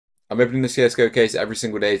I'm opening the Csgo case every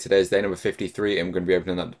single day. Today is day number 53. I'm going to be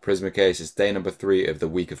opening up the Prisma case. It's day number 3 of the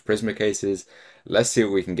week of Prisma cases. Let's see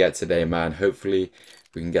what we can get today, man. Hopefully,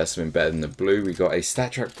 we can get something better than the blue. We got a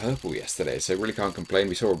Stat Track purple yesterday, so really can't complain.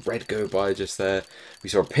 We saw a red go by just there. We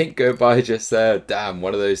saw a pink go by just there. Damn,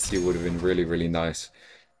 one of those two would have been really, really nice.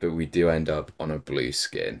 But we do end up on a blue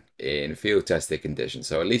skin in field tested conditions.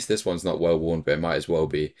 So at least this one's not well worn, but it might as well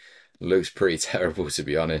be. Looks pretty terrible, to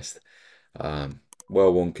be honest.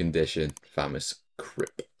 Well-worn condition, famous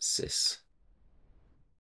Crypsis.